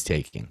that he's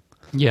taking.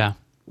 Yeah.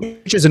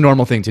 Which is a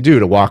normal thing to do,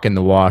 to walk in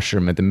the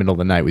washroom at the middle of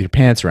the night with your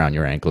pants around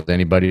your ankles.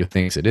 Anybody who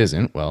thinks it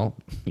isn't, well,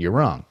 you're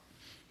wrong.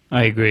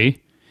 I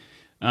agree.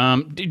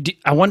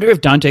 I wonder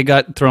if Dante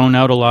got thrown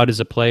out a lot as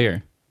a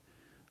player.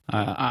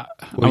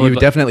 You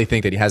definitely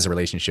think that he has a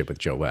relationship with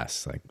Joe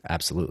West. Like,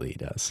 absolutely he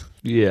does.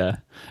 Yeah.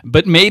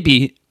 But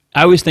maybe,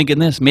 I was thinking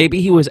this,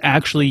 maybe he was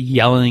actually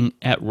yelling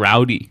at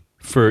Rowdy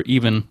for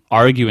even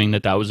arguing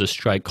that was a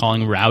strike,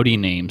 calling Rowdy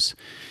names,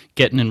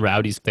 getting in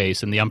Rowdy's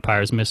face, and the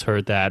umpires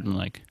misheard that and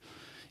like,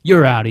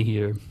 you're out of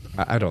here.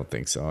 I don't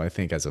think so. I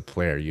think as a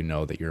player, you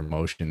know that your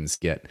emotions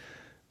get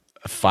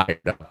fired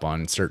up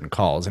on certain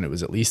calls, and it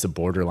was at least a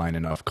borderline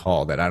enough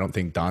call that I don't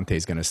think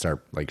Dante's going to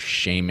start like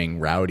shaming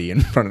Rowdy in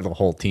front of the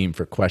whole team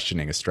for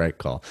questioning a strike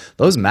call.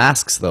 Those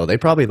masks, though, they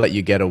probably let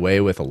you get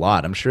away with a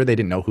lot. I'm sure they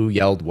didn't know who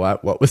yelled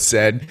what was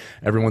said.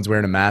 Everyone's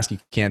wearing a mask. You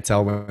can't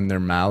tell when their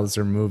mouths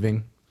are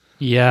moving.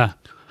 Yeah.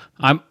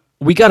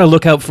 We got to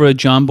look out for a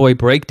John Boy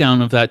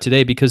breakdown of that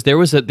today, because there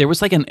was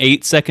like an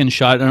 8-second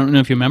shot. I don't know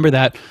if you remember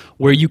that,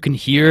 where you can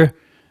hear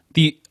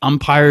the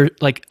umpire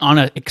like on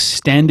an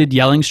extended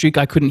yelling streak.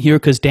 I couldn't hear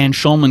because Dan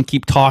Schulman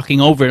keep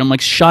talking over it. I'm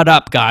like, shut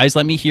up, guys.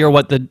 Let me hear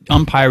what the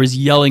umpire is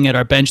yelling at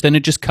our bench. Then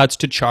it just cuts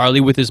to Charlie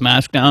with his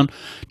mask down,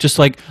 just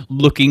like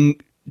looking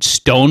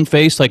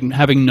stone-faced, like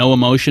having no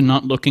emotion,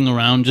 not looking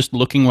around, just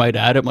looking right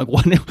at it. I'm like,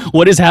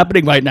 what is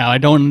happening right now? I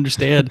don't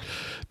understand.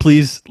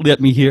 Please let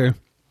me hear.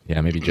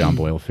 Yeah, maybe John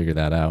Boy will figure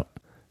that out.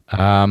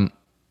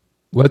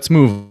 Let's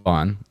move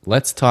on.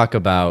 Let's talk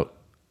about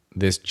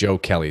this Joe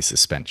Kelly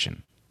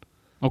suspension.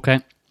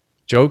 Okay.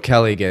 Joe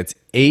Kelly gets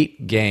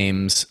 8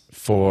 games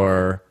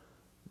for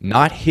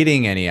not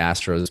hitting any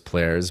Astros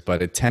players,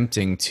 but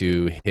attempting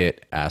to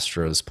hit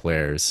Astros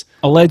players.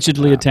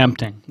 Allegedly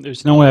attempting.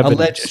 There's no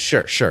evidence.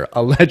 Sure.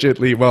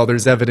 Allegedly, well,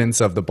 there's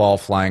evidence of the ball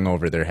flying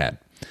over their head.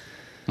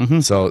 Mm-hmm.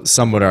 So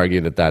some would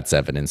argue that that's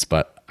evidence,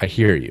 but I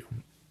hear you.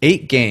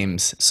 8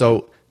 games.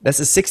 So That's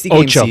a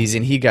 60-game Ocho.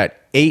 season. He got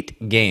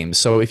 8 games.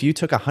 So if you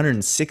took a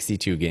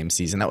 162-game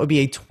season, that would be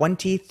a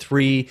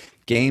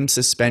 23-game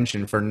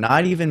suspension for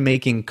not even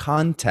making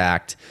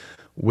contact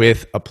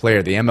with a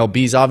player. The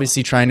MLB is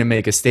obviously trying to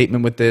make a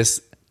statement with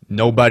this.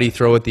 Nobody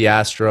throw at the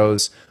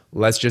Astros.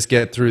 Let's just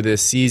get through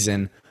this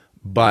season.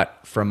 But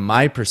from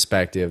my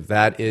perspective,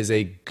 that is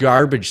a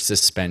garbage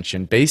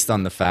suspension based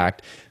on the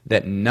fact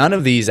that none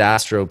of these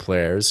Astro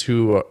players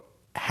who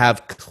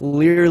have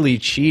clearly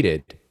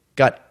cheated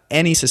got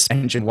any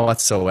suspension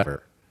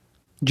whatsoever.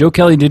 Joe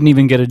Kelly didn't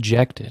even get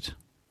ejected.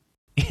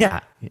 Yeah,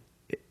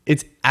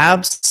 it's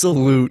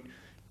absolute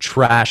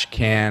trash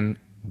can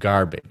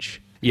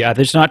garbage. Yeah,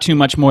 there's not too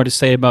much more to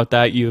say about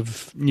that.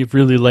 You've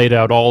really laid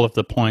out all of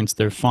the points.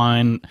 They're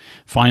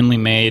finely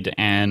made,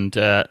 and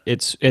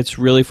it's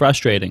really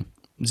frustrating.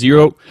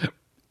 Zero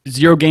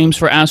games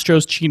for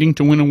Astros cheating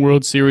to win a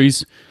World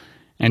Series,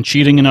 and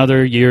cheating in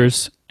other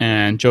years.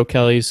 And Joe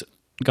Kelly's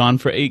gone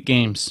for 8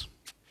 games.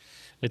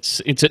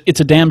 It's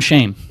a damn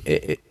shame.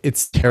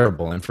 It's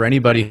terrible. And for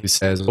anybody who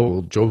says, "Oh,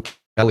 well, Joe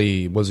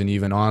Kelly wasn't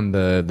even on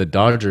the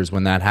Dodgers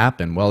when that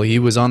happened," well, he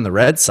was on the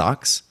Red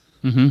Sox,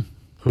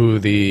 who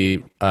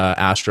the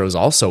Astros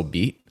also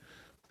beat.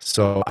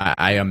 So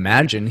I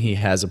imagine he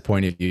has a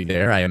point of view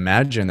there. I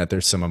imagine that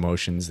there's some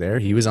emotions there.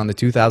 He was on the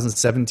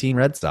 2017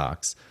 Red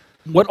Sox.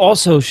 What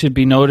also should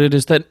be noted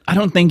is that I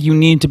don't think you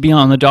need to be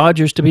on the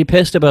Dodgers to be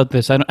pissed about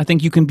this. I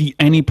think you can be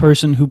any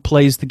person who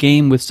plays the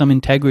game with some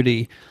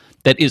integrity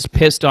that is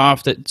pissed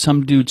off that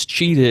some dudes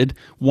cheated,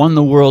 won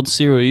the World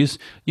Series.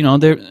 You know,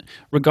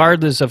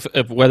 regardless of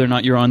whether or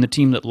not you're on the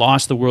team that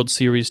lost the World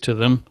Series to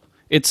them,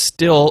 it's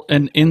still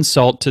an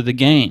insult to the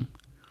game.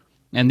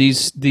 And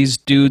these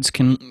dudes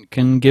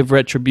can give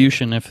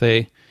retribution if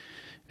they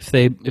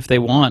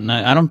want. And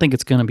I don't think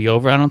it's going to be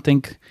over. I don't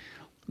think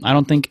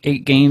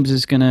 8 games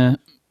is gonna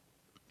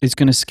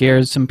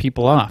scare some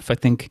people off. I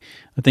think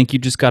you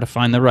just got to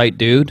find the right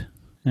dude,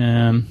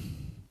 and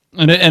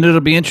it'll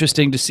be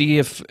interesting to see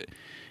if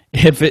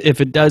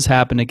it does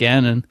happen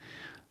again, and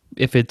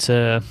if it's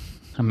I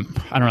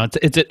don't know.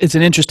 It's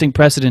an interesting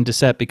precedent to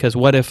set, because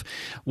what if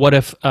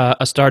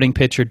a starting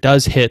pitcher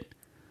does hit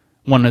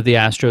one of the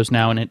Astros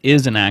now and it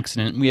is an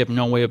accident? We have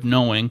no way of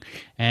knowing,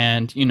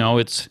 and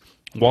it's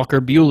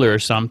Walker Buehler or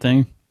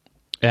something.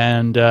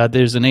 And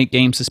there's an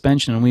 8-game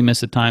suspension, and we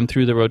miss a time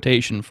through the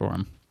rotation for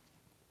him.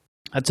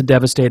 That's a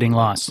devastating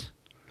loss.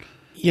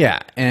 Yeah,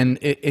 and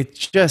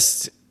it's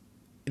just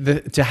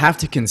to have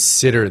to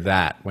consider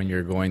that when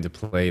you're going to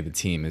play the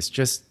team is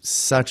just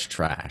such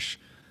trash.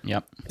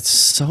 Yep. It's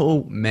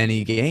so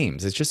many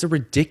games. It's just a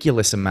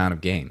ridiculous amount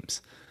of games.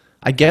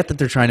 I get that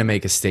they're trying to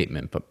make a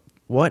statement, but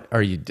what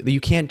are you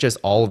can't just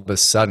all of a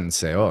sudden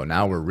say, "Oh,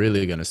 now we're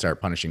really going to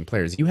start punishing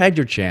players." You had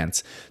your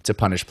chance to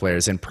punish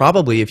players, and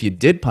probably if you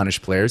did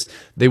punish players,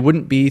 they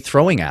wouldn't be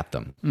throwing at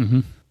them. Mm-hmm.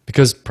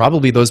 Because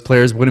probably those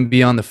players wouldn't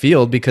be on the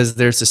field because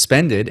they're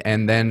suspended,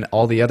 and then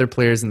all the other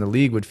players in the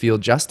league would feel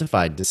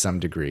justified to some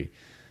degree.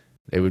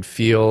 They would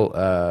feel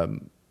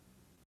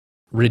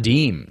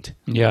redeemed,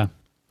 Yeah.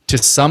 to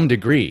some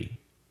degree.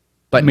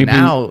 But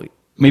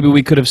Maybe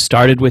we could have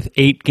started with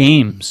 8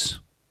 games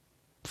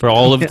for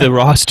all of the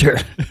roster.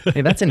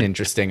 hey, that's an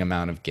interesting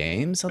amount of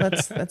games. So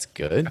that's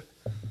good.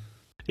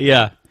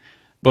 Yeah.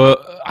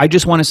 But I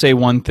just want to say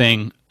one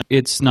thing.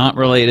 It's not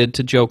related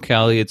to Joe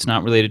Kelly. It's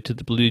not related to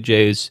the Blue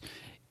Jays.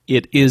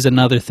 It is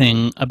another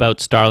thing about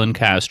Starlin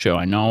Castro.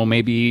 I know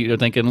maybe you're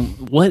thinking,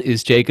 what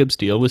is Jacob's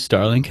deal with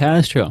Starlin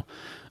Castro?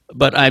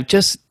 But I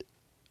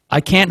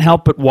can't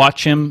help but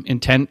watch him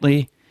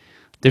intently.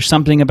 There's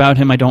something about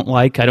him I don't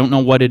like. I don't know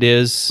what it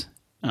is.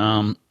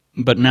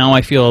 But now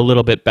I feel a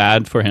little bit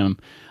bad for him.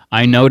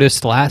 I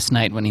noticed last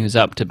night when he was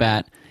up to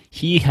bat,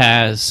 he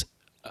has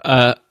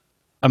a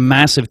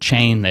massive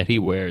chain that he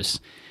wears.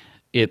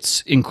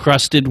 It's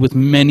encrusted with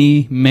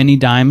many, many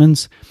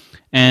diamonds,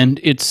 and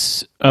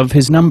it's of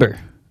his number.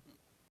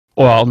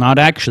 Well, not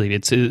actually.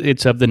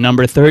 It's of the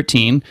number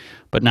 13,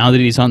 but now that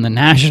he's on the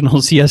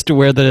Nationals, he has to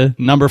wear the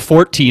number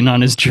 14 on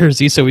his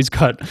jersey, so he's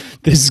got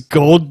this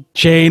gold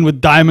chain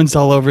with diamonds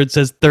all over it. It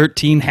says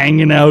 13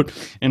 hanging out,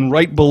 and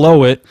right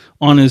below it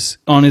on his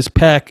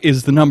pec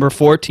is the number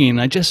 14.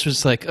 I just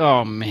was like,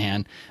 oh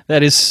man,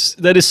 that is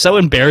so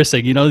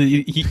embarrassing.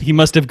 He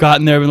must have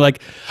gotten there and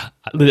like,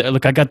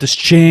 look, I got this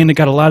chain, it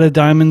got a lot of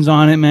diamonds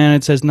on it, man.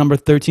 It says number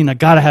 13. I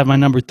gotta have my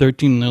number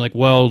 13. And they're like,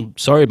 well,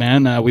 sorry,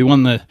 man, we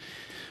won the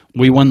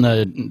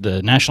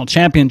national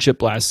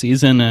championship last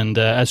season, and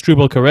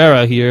Asdrubal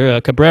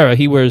Cabrera,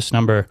 he wears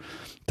number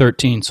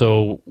 13,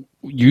 so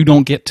you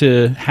don't get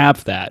to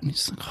have that. And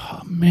he's like,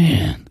 oh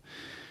man,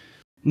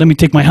 let me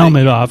take my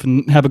helmet off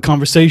and have a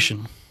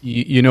conversation.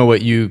 You know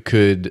what you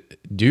could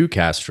do,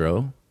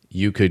 Castro?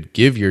 You could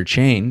give your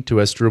chain to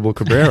Asdrubal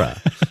Cabrera.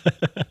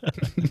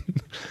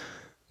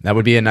 That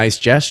would be a nice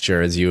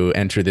gesture as you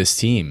enter this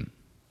team.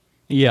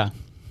 Yeah.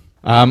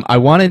 I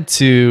wanted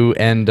to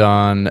end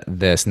on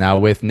this. Now,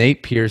 with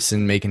Nate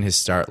Pearson making his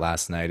start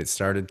last night, it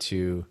started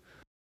to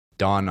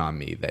dawn on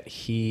me that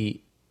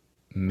he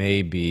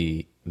may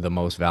be the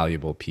most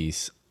valuable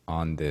piece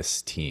on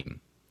this team.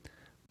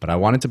 but I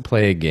wanted to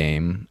play a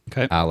game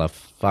Okay. a la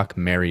Fuck,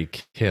 Marry,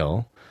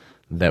 Kill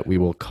that we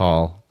will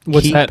call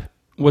What's Keep. that?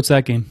 What's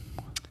that game?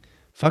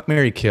 Fuck,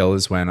 Marry, Kill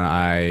is when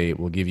I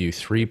will give you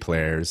 3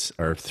 players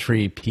or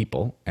 3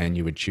 people, and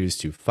you would choose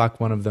to fuck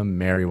one of them,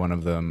 marry one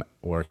of them,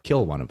 or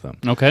kill one of them.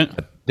 Okay.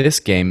 But this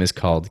game is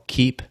called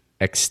Keep,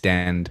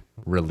 Extend,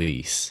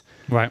 Release.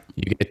 Right.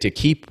 You get to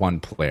keep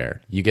one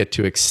player. You get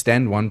to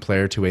extend one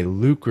player to a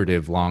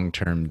lucrative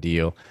long-term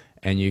deal,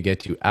 and you get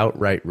to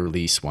outright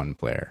release one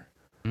player.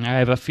 I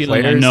have a feeling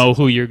I Players- know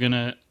who you're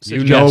gonna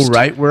You suggest. know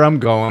right where I'm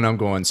going. I'm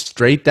going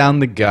straight down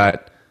the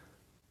gut.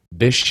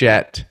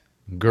 Bichette,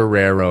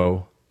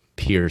 Guerrero,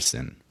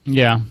 Pearson.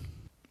 Yeah.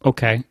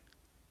 Okay.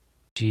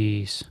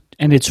 Jeez.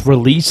 And it's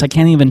release. I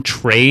can't even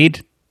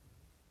trade.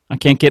 I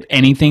can't get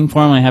anything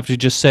for him. I have to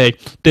just say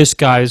this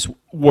guy's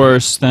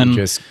worse than.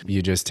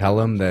 You just tell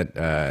him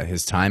that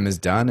his time is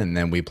done, and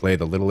then we play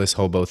the Littlest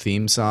Hobo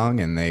theme song,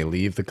 and they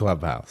leave the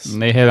clubhouse.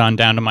 They head on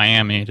down to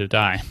Miami to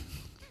die.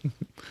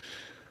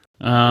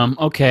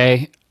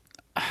 Okay.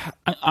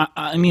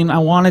 I mean, I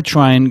want to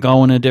try and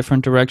go in a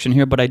different direction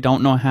here, but I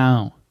don't know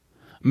how.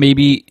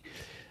 Maybe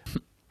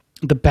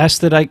the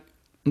best that I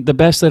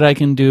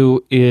can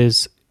do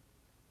is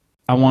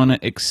I want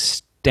to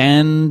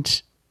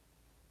extend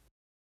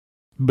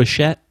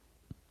Bichette.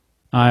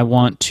 I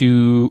want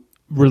to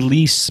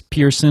release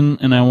Pearson,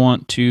 and I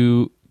want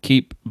to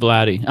keep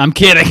Vladdy. I'm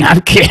kidding.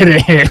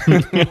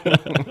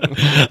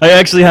 I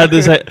actually had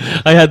this.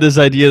 I had this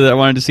idea that I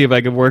wanted to see if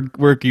I could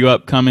work you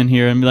up. Come in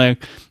here and be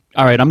like,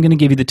 all right, I'm going to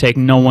give you the take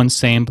no one's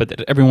saying, but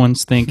that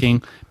everyone's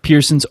thinking.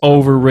 Pearson's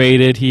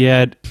overrated. He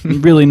had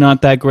really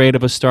not that great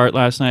of a start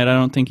last night. I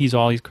don't think he's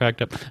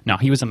cracked up. No,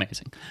 he was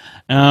amazing.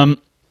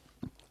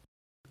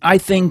 I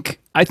think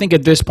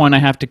at this point I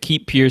have to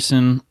keep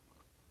Pearson,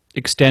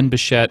 extend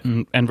Bichette,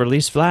 and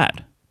release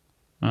Vlad.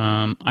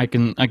 I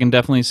can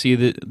definitely see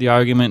the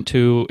argument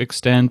to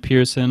extend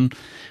Pearson,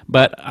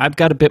 but I've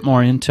got a bit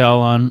more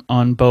intel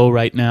on Bo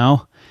right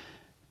now,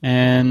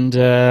 and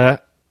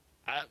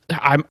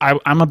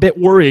I'm a bit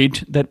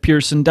worried that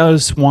Pearson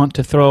does want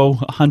to throw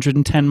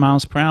 110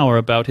 miles per hour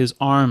about his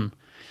arm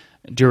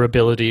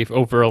durability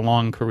over a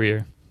long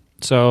career.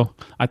 So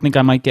I think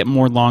I might get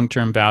more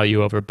long-term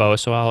value over Bo,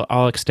 so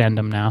I'll extend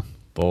him now.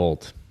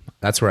 Bold.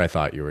 That's where I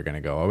thought you were going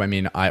to go. I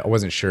mean, I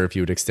wasn't sure if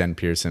you would extend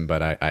Pearson,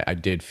 but I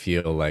did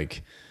feel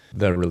like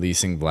the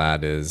releasing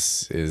Vlad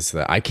is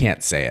I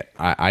can't say it.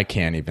 I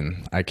can't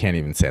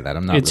even say that.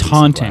 I'm not. It's releasing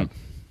haunting.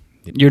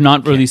 Vlad. You're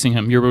not releasing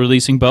him. You're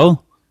releasing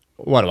Bo?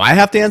 What, do I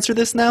have to answer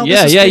this now?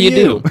 Yeah, This is for you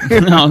do.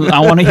 No,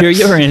 I want to hear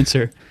your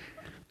answer.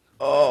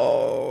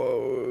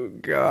 Oh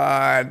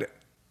God.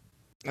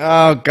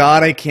 Oh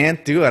God, I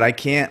can't do it. I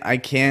can't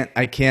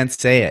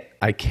say it.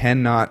 I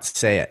cannot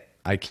say it.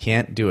 I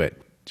can't do it.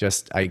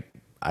 Just I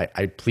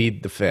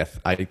plead the fifth.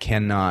 I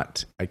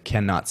cannot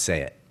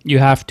say it. You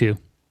have to.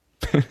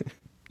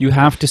 You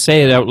have to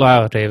say it out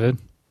loud, David.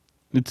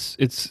 It's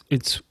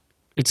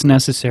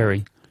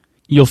necessary.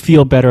 You'll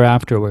feel better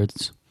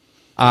afterwards.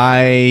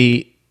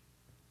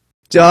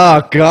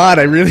 Oh God,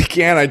 I really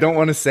can't. I don't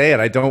want to say it.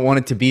 I don't want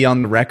it to be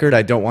on the record.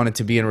 I don't want it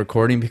to be in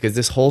recording because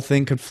this whole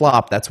thing could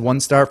flop. That's one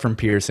start from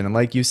Pearson. And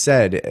like you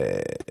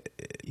said,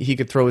 he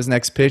could throw his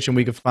next pitch and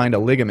we could find a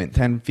ligament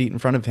 10 feet in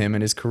front of him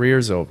and his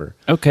career's over.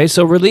 Okay,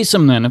 so release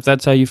him then if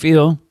that's how you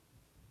feel.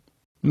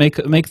 Make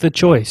the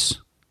choice.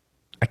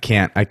 I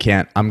can't.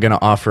 I'm going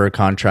to offer a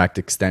contract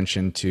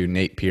extension to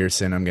Nate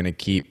Pearson. I'm going to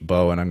keep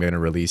Bo and I'm going to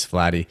release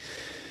Vladdy.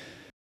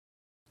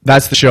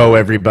 That's the show,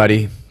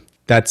 everybody.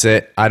 That's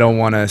it. I don't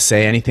want to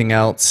say anything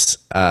else.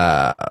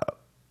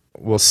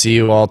 We'll see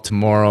you all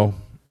tomorrow.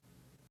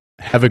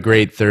 Have a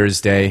great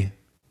Thursday.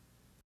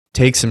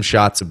 Take some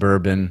shots of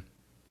bourbon.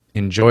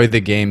 Enjoy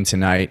the game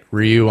tonight.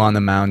 Ryu on the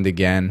mound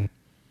again.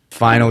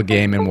 Final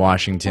game in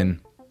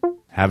Washington.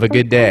 Have a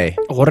good day.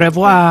 Au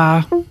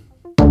revoir.